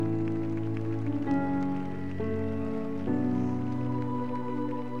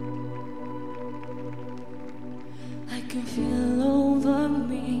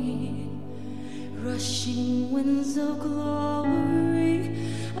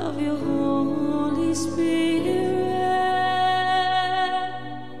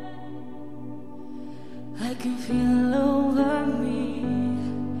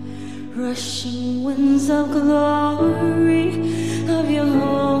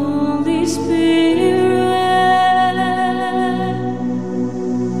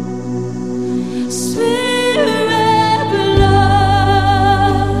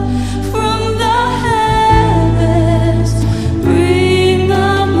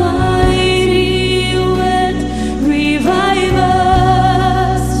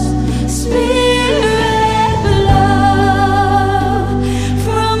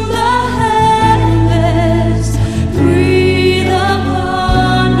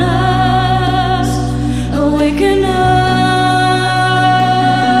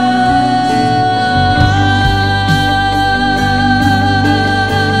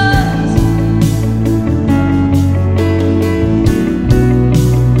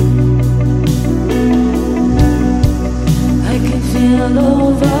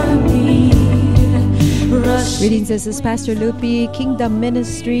Greetings, this is Pastor Lupi,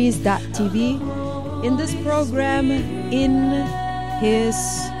 KingdomMinistries.tv. In this program, In His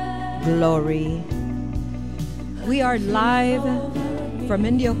Glory. We are live from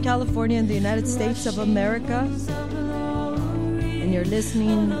Indio, California in the United States of America. And you're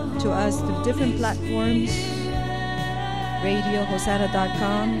listening to us through different platforms. Radio,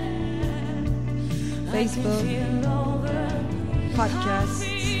 Hosanna.com, Facebook, podcasts.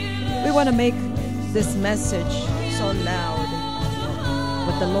 We want to make this message so loud.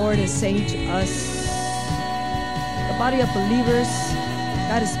 What the Lord is saying to us, the body of believers,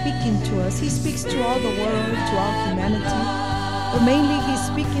 God is speaking to us. He speaks to all the world, to all humanity. But mainly He's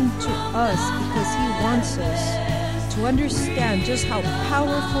speaking to us because He wants us to understand just how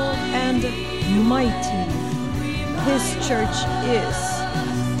powerful and mighty His church is.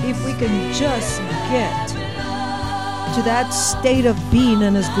 If we can just get to that state of being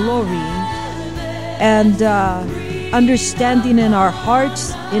in His glory and understanding in our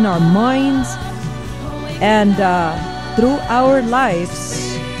hearts, in our minds, and through our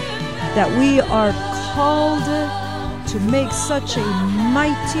lives, that we are called to make such a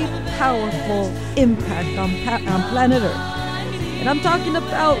mighty, powerful impact on planet Earth. And I'm talking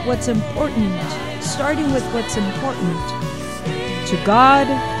about what's important, starting with what's important to God,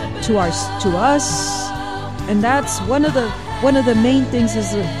 to us, and that's one of the main things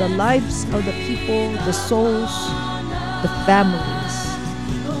is the lives of the people, the souls, the families.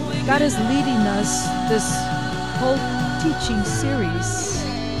 God is leading us this whole teaching series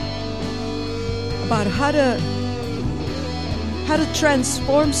about how to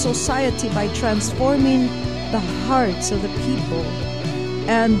transform society by transforming the hearts of the people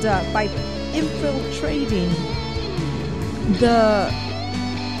and by infiltrating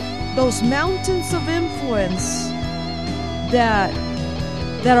those mountains of influence that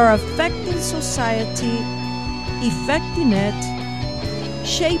are affecting society, affecting it,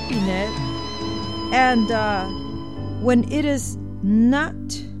 shaping it, and when it is not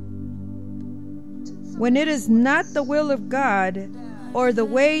the will of God or the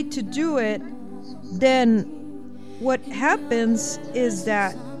way to do it, then what happens is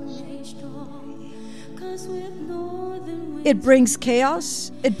that it brings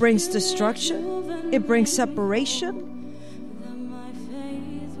chaos, it brings destruction, it brings separation,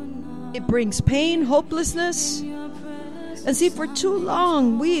 it brings pain, hopelessness. And see, for too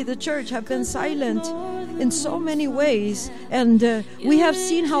long, we, the church, have been silent in so many ways. And we have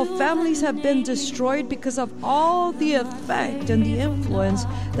seen how families have been destroyed because of all the effect and the influence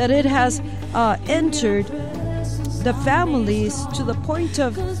that it has entered the families to the point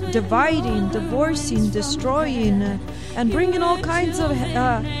of dividing, divorcing, destroying, and bringing all kinds of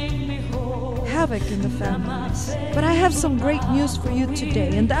havoc in the families. But I have some great news for you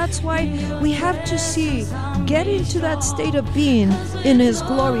today, and that's why we have to get into that state of being in His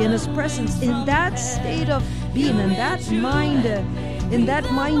glory, in His presence, in that state of being, in that mind, in that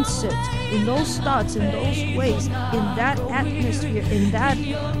mindset, in those thoughts, in those ways, in that atmosphere, in that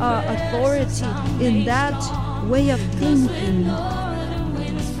authority, in that way of thinking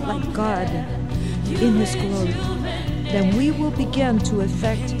like God in His glory. Then we will begin to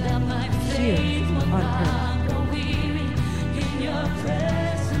affect here on earth.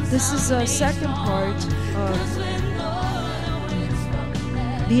 This is a second part of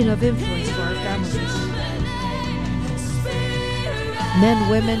being of influence for our families. Men,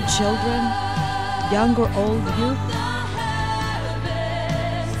 women, children, young or old, youth.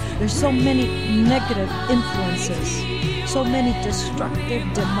 There's so many negative influences, so many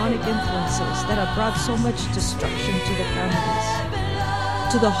destructive, demonic influences that have brought so much destruction to the families,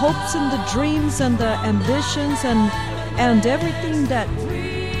 to the hopes and the dreams and the ambitions and everything that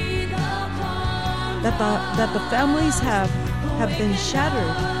the families have been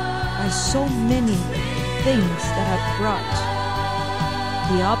shattered by so many things that have brought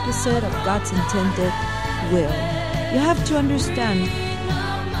the opposite of God's intended will. You have to understand,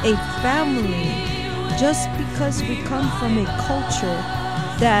 a family, just because we come from a culture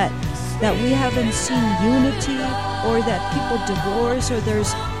that we haven't seen unity, or that people divorce, or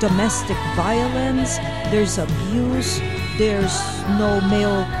there's domestic violence, there's abuse, there's no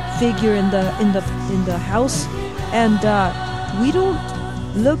male figure in the house, and we don't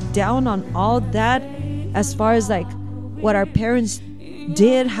look down on all that as far as like what our parents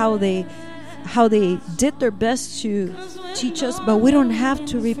did, how they did their best to teach us, but we don't have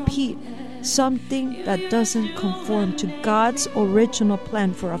to repeat something that doesn't conform to God's original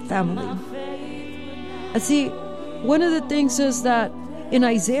plan for a family. And see, one of the things is that in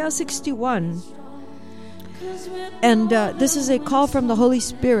Isaiah 61, and this is a call from the Holy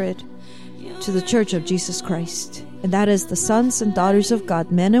Spirit, to the Church of Jesus Christ. And that is the sons and daughters of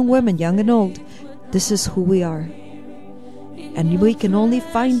God, men and women, young and old. This is who we are. And we can only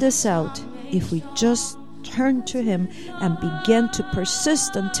find this out if we just turn to Him and begin to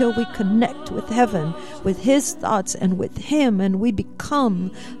persist until we connect with heaven, with His thoughts and with Him, and we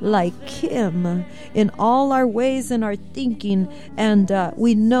become like Him in all our ways and our thinking. And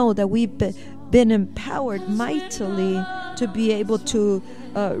we know that we've been empowered mightily to be able to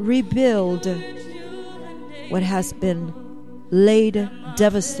rebuild what has been laid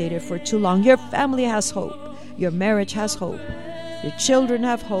devastated for too long. Your family has hope. Your marriage has hope. Your children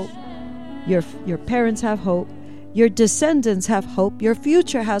have hope. Your parents have hope. Your descendants have hope. Your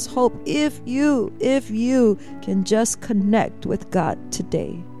future has hope if you can just connect with God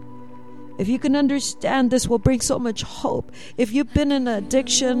today. If you can understand, this will bring so much hope. If you've been in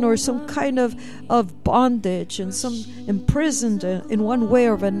addiction or some kind of bondage and some imprisoned in one way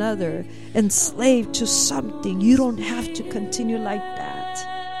or another, enslaved to something, you don't have to continue like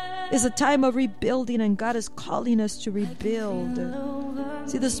that. It's a time of rebuilding, and God is calling us to rebuild.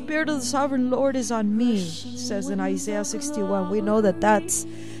 See, the Spirit of the Sovereign Lord is on me, it says in Isaiah 61. We know that that's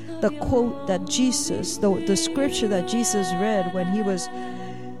the quote that Jesus, the scripture that Jesus read when He was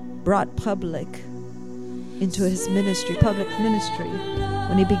brought public into His ministry, public ministry.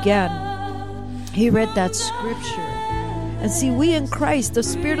 When He began, He read that scripture. And see, we in Christ, the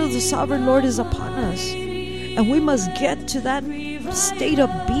Spirit of the Sovereign Lord is upon us. And we must get to that state of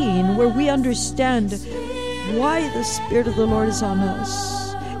being where we understand why the Spirit of the Lord is on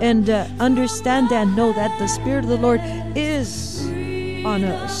us, and understand and know that the Spirit of the Lord is on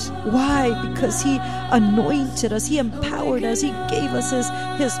us. Why? Because He anointed us, He empowered us, He gave us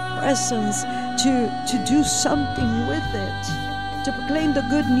His presence to do something with it, to proclaim the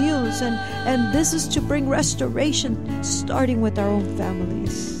good news. And this is to bring restoration, starting with our own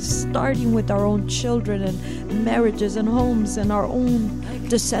families, starting with our own children and marriages and homes and our own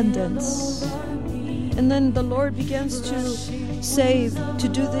descendants. And then the Lord begins to say, to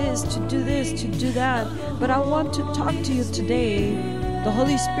do this, to do this, to do that. But I want to talk to you today. The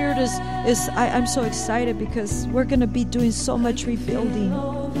Holy Spirit I'm so excited because we're going to be doing so much rebuilding.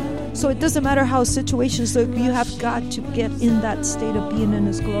 So it doesn't matter how situations look, you have got to get in that state of being in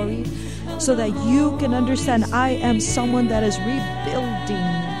His glory so that you can understand, I am someone that is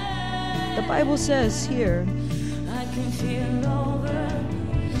rebuilding. The Bible says here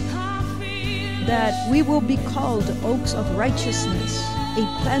that we will be called oaks of righteousness, a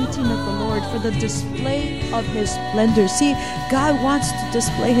planting of the Lord for the display of His splendor. See, God wants to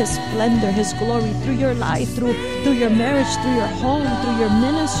display His splendor, His glory through your life, through your marriage, through your home, through your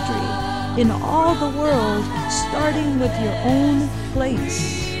ministry, in all the world, starting with your own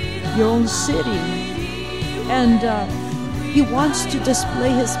place, your own city. And He wants to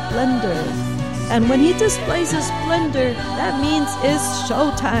display His splendor. And when He displays His splendor, that means it's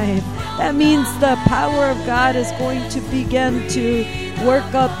showtime. That means the power of God is going to begin to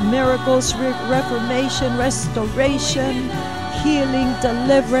work up miracles, reformation, restoration, healing,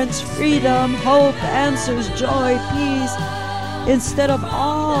 deliverance, freedom, hope, answers, joy, peace, instead of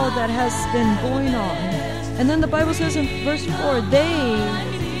all that has been going on. And then the Bible says in verse 4, they,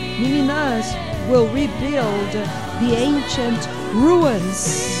 meaning us, will rebuild the ancient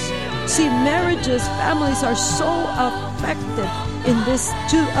ruins. See, marriages, families are so affected in this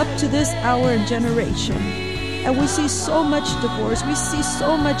up to this hour and generation. And we see so much divorce, we see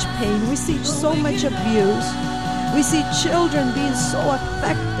so much pain, we see so much abuse, we see children being so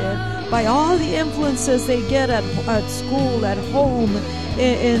affected by all the influences they get at school, at home,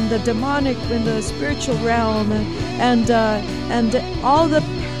 in the demonic, in the spiritual realm, and all the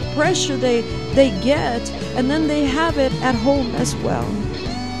pressure they get, and then they have it at home as well.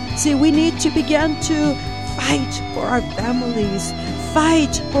 See, we need to begin to fight for our families,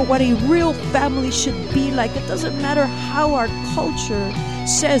 fight for what a real family should be like. It doesn't matter how our culture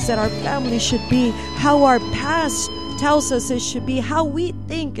says that our family should be, how our past tells us it should be, how we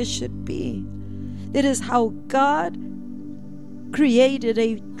think it should be. It is how God created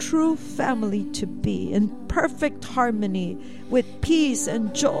a true family to be, in perfect harmony, with peace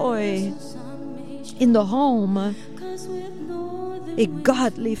and joy in the home. A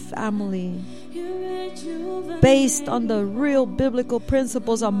godly family based on the real biblical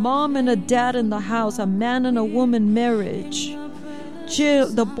principles, a mom and a dad in the house, a man and a woman marriage.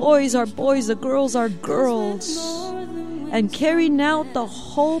 The boys are boys, the girls are girls, and carrying out the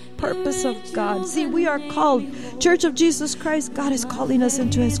whole purpose of God. See, we are called, Church of Jesus Christ, God is calling us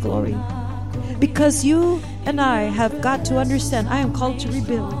into His glory. Because you and I have got to understand, I am called to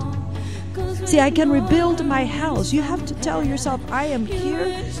rebuild. See, I can rebuild my house. You have to tell yourself, I am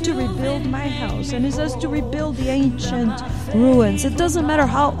here to rebuild my house. And it says to rebuild the ancient ruins. It doesn't matter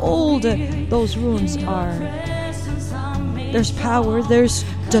how old those ruins are. There's power, there's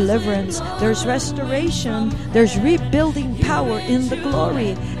deliverance, there's restoration, there's rebuilding power in the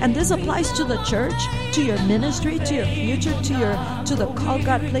glory. And this applies to the church, to your ministry, to your future, to the call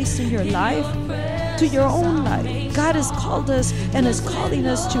God placed in your life, to your own life. God has called us and is calling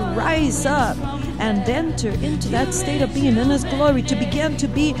us to rise up and enter into that state of being in His glory, to begin to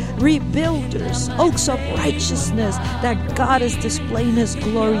be rebuilders, oaks of righteousness that God is displaying His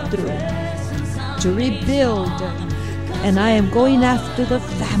glory through. To rebuild. And I am going after the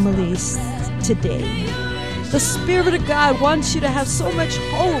families today. The Spirit of God wants you to have so much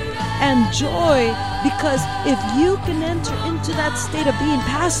hope and joy, because if you can enter into that state of being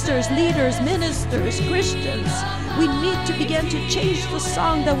pastors, leaders, ministers, Christians, we need to begin to change the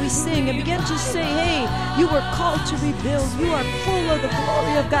song that we sing and begin to say, hey, you were called to rebuild. You are full of the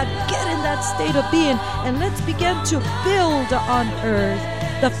glory of God. Get in that state of being and let's begin to build on earth.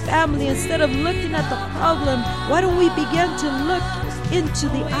 The family, instead of looking at the problem, why don't we begin to look into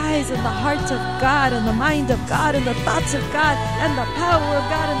the eyes and the heart of God and the mind of God and the thoughts of God and the power of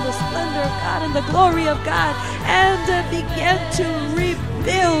God and the splendor of God and the glory of God, and begin to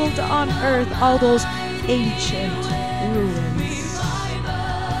rebuild on earth all those ancient ruins.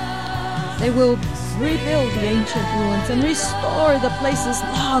 They will rebuild the ancient ruins and restore the places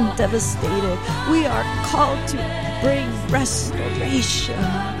long devastated. We are called to bring restoration.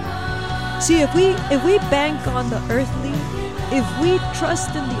 See, if we bank on the earthly, if we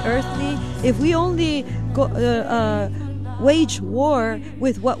trust in the earthly, if we only wage war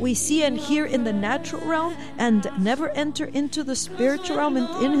with what we see and hear in the natural realm and never enter into the spiritual realm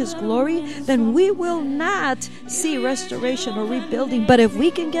in His glory, then we will not see restoration or rebuilding. But if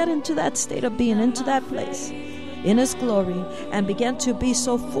we can get into that state of being, into that place in His glory, and begin to be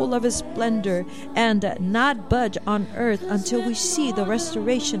so full of His splendor and not budge on earth until we see the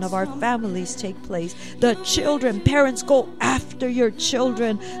restoration of our families take place. The children, parents, go after your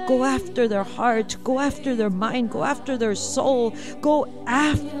children, go after their heart, go after their mind, go after their soul, go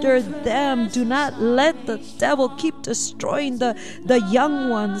after them. Do not let the devil keep destroying the young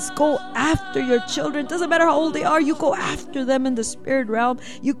ones. Go after your children. Doesn't matter how old they are, you go after them in the spirit realm.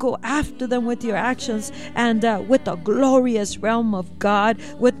 You go after them with your actions and with the glorious realm of God,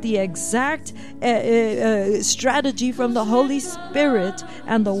 with the exact strategy from the Holy Spirit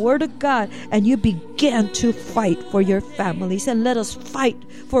and the Word of God, and you begin to fight for your families. And let us fight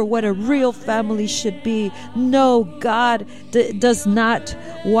for what a real family should be. No, God does not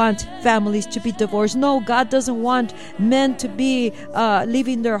want families to be divorced. No, God doesn't want men to be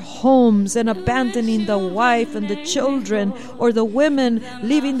leaving their homes and abandoning the wife and the children, or the women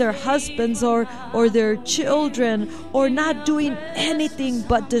leaving their husbands or their children, or not doing anything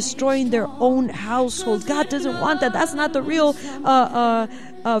but destroying their own household. God doesn't want that. That's not the real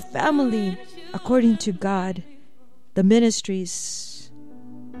family. According to God, the ministries,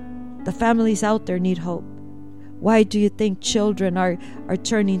 the families out there need hope. Why do you think children are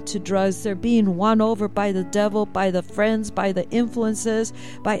turning to drugs? They're being won over by the devil, by the friends, by the influences,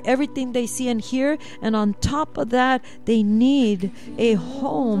 by everything they see and hear. And on top of that, they need a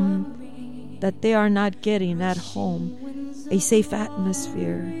home that they are not getting at home. A safe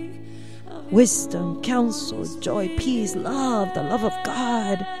atmosphere, wisdom, counsel, joy, peace, love, the love of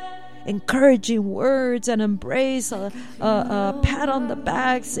God, encouraging words, and embrace, a pat on the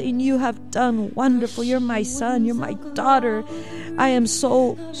back saying, you have done wonderful, you're my son, you're my daughter, I am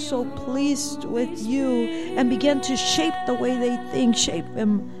so pleased with you, and begin to shape the way they think, shape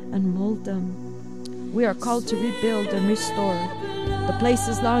them and mold them. We are called to rebuild and restore the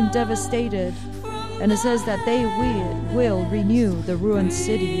places long devastated, and it says that they will renew the ruined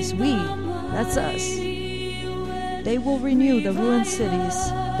cities. That's us. They will renew the ruined cities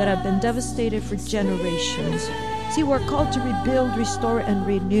that have been devastated for generations. See, we're called to rebuild, restore, and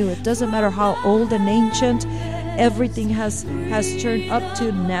renew. It doesn't matter how old and ancient everything has turned up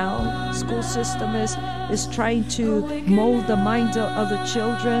to now. School system is trying to mold the minds of the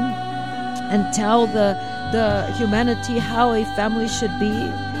children and tell the humanity how a family should be,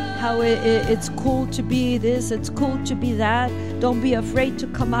 how it's cool to be this, it's cool to be that. Don't be afraid to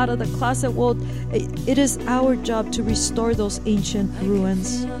come out of the closet. Well, it is our job to restore those ancient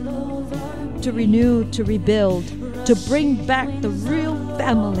ruins, to renew, to rebuild, to bring back the real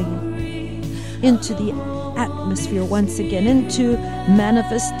family into the atmosphere once again, into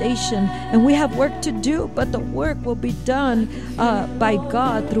manifestation. And we have work to do, but the work will be done by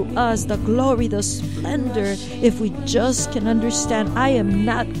God through us, the glory, the splendor, if we just can understand. I am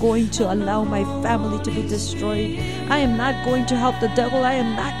not going to allow my family to be destroyed. I am not going to help the devil. I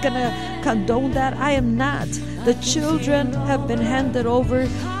am not going to condone that. I am not. The children have been handed over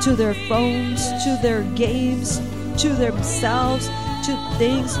to their phones, to their games, to themselves, to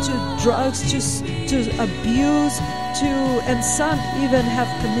things, to drugs, to abuse, and some even have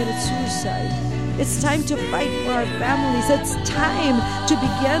committed suicide. It's time to fight for our families. It's time to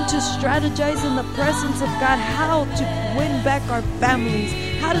begin to strategize in the presence of God how to win back our families,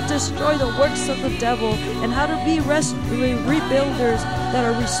 how to destroy the works of the devil, and how to be rebuilders that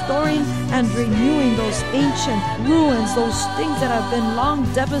are restoring and renewing those ancient ruins, those things that have been long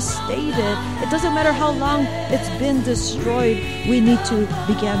devastated. It doesn't matter how long it's been destroyed, we need to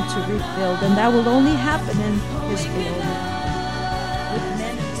begin to rebuild, and that will only happen in His glory. With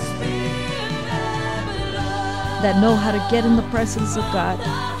men that know how to get in the presence of God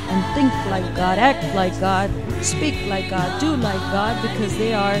and think like God, act like God, speak like God, do like God, because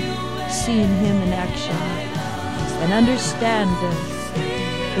they are seeing Him in action. And understand,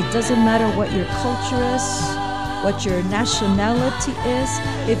 it doesn't matter what your culture is, what your nationality is,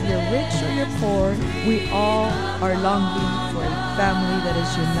 if you're rich or you're poor, we all are longing for a family that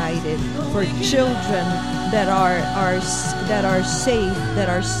is united, for children that are safe, that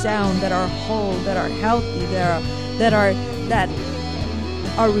are sound, that are whole, that are healthy, that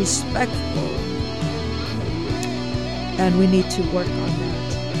are respectful. And we need to work on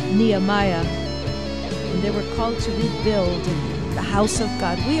that. Nehemiah, when they were called to rebuild the house of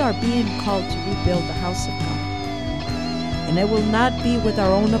God, we are being called to rebuild the house of God. And it will not be with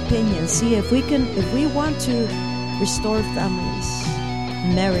our own opinion. See, if we want to restore families,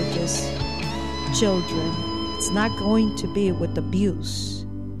 marriages, children, it's not going to be with abuse.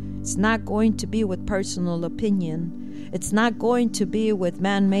 It's not going to be with personal opinion. It's not going to be with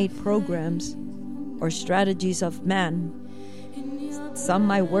man-made programs or strategies of man. Some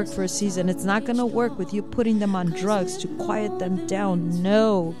might work for a season. It's not going to work with you putting them on drugs to quiet them down.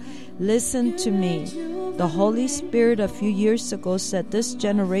 No. Listen to me. The Holy Spirit a few years ago said this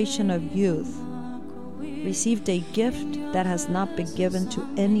generation of youth received a gift that has not been given to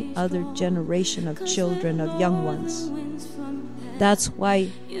any other generation of children, of young ones. That's why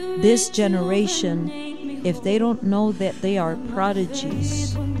this generation, if they don't know that they are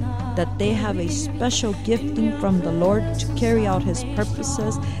prodigies, that they have a special gifting from the Lord to carry out His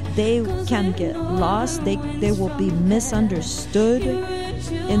purposes, they can get lost. They will be misunderstood.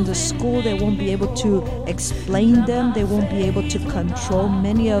 In the school, they won't be able to explain them. They won't be able to control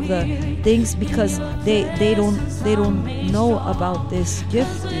many of the things because they don't know about this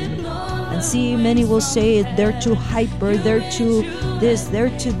gifting. And see, many will say they're too hyper, they're too this,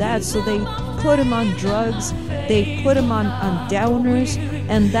 they're too that, so they put them on drugs, they put them on downers,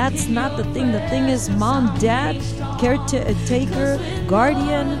 and that's not the thing. The thing is, mom, dad, caretaker,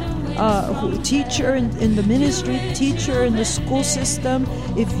 guardian, teacher in the ministry, teacher in the school system.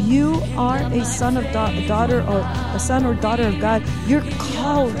 If you are a son of daughter, or a son or daughter of God, you're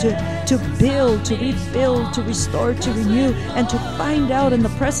called to build, to rebuild, to restore, to renew, and to find out in the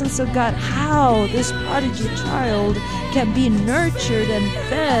presence of God how this prodigy child can be nurtured and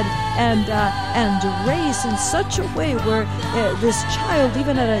fed and raised in such a way where this child,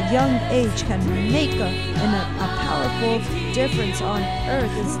 even at a young age, can make a powerful difference on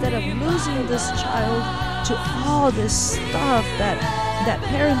earth, instead of losing this child to all this stuff that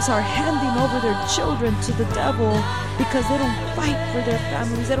parents are handing over their children to the devil because they don't fight for their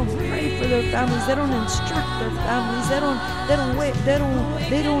families, they don't pray for their families, they don't instruct their families, they don't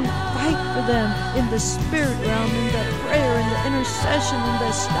fight for them in the spirit realm, in the prayer, in the intercession, in the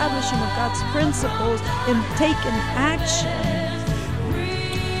establishing of God's principles, in taking action.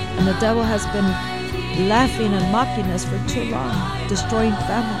 And the devil has been laughing and mocking us for too long, destroying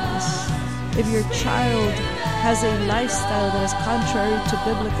families. If your child has a lifestyle that is contrary to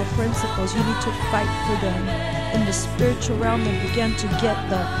biblical principles, you need to fight for them in the spiritual realm and begin to get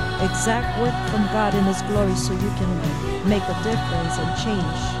the exact word from God in His glory, so you can make a difference and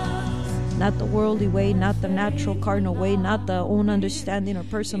change. Not the worldly way, not the natural carnal way, not the own understanding or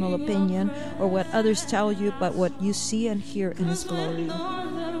personal opinion or what others tell you, but what you see and hear in His glory.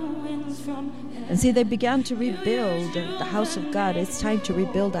 And see, they began to rebuild the house of God. It's time to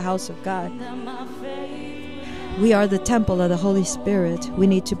rebuild the house of God. We are the temple of the Holy Spirit. We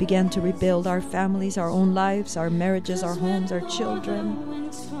need to begin to rebuild our families, our own lives, our marriages, our homes, our children.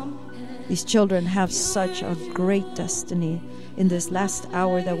 These children have such a great destiny in this last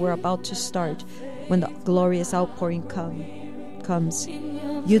hour that we're about to start. when the glorious outpouring comes.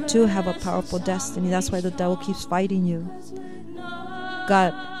 You too have a powerful destiny. That's why the devil keeps fighting you.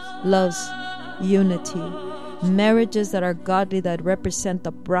 God loves unity. Marriages that are godly, that represent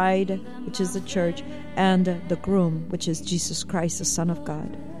the bride, which is the church, and the groom, which is Jesus Christ, the Son of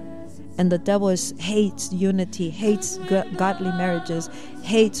God. And the devil hates unity, hates godly marriages,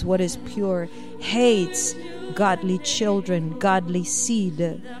 hates what is pure, hates godly children, godly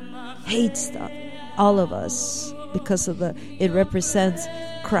seed, hates all of us because of it represents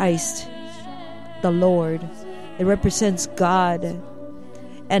Christ, the Lord. It represents God.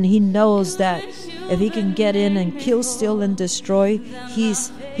 And he knows that if he can get in and kill, steal, and destroy,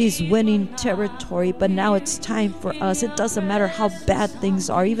 he's winning territory. But now it's time for us. It doesn't matter how bad things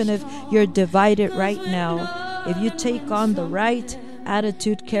are, even if you're divided right now. If you take on the right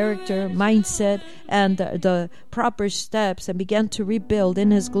attitude, character, mindset, and the proper steps and begin to rebuild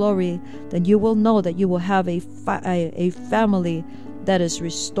in his glory, then you will know that you will have a family that is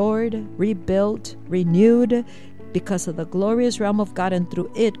restored, rebuilt, renewed, because of the glorious realm of God, and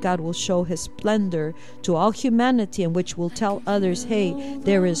through it, God will show his splendor to all humanity, and which will tell others, hey,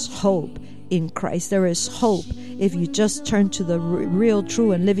 there is hope in Christ. There is hope if you just turn to the real,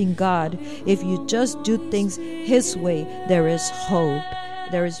 true, and living God. If you just do things his way, there is hope.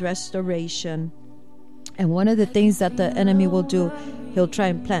 There is restoration. And one of the things that the enemy will do, he'll try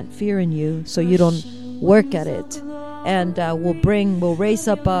and plant fear in you so you don't work at it. And will raise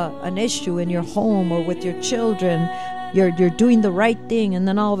up an issue in your home or with your children. You're doing the right thing, and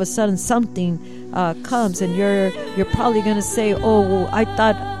then all of a sudden something comes, and you're probably going to say, oh, well, I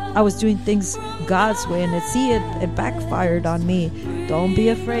thought I was doing things God's way, and it backfired on me. Don't be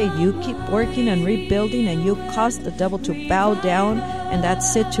afraid. You keep working and rebuilding, and you cause the devil to bow down in that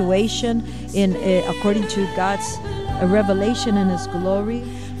situation according to God's revelation in his glory.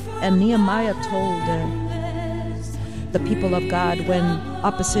 And Nehemiah told the people of God when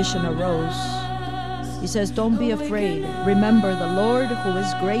opposition arose, he says, don't be afraid. Remember the Lord who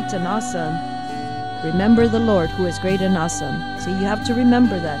is great and awesome. Remember the Lord who is great and awesome. See, you have to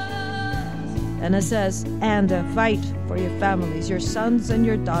remember that. And it says, and fight for your families, your sons and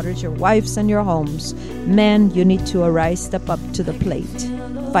your daughters, your wives and your homes. Men, you need to arise, step up to the plate.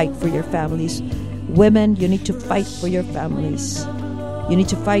 Fight for your families. Women, you need to fight for your families. You need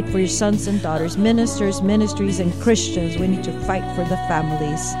to fight for your sons and daughters. Ministers, ministries, and Christians, we need to fight for the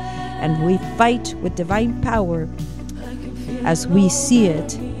families. And we fight with divine power as we see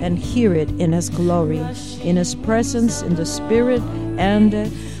it and hear it in his glory, in his presence, in the Spirit, and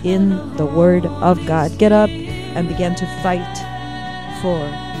in the Word of God. Get up and begin to fight for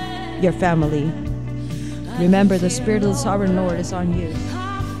your family. Remember, the Spirit of the Sovereign Lord is on you.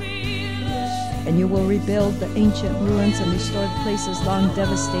 And you will rebuild the ancient ruins and restore the places long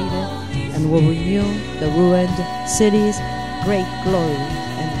devastated, and will renew the ruined cities. Great glory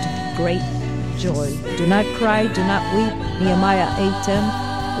and great joy. Do not cry, do not weep. Nehemiah 8:10.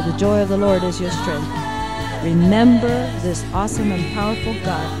 For the joy of the Lord is your strength. Remember this awesome and powerful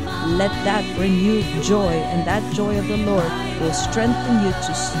God. Let that bring you joy, and that joy of the Lord will strengthen you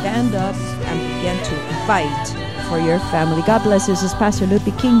to stand up and begin to fight for your family. God bless you. This is Pastor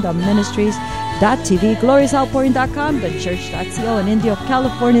Lupi, Kingdom Ministries. .tv, gloriousoutpouring.com, thechurch.co in Indio,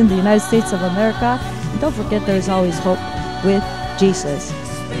 California, in the United States of America. And don't forget, there is always hope with Jesus.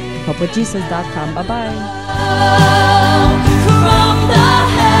 HopeWithJesus.com. Bye-bye. From the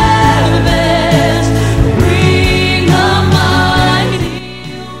heavens, bring a mighty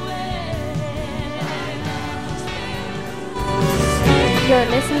way. You're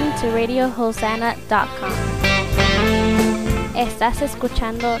listening to RadioHosanna.com. Estás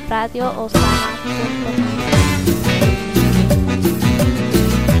escuchando Radio Hosanna.com.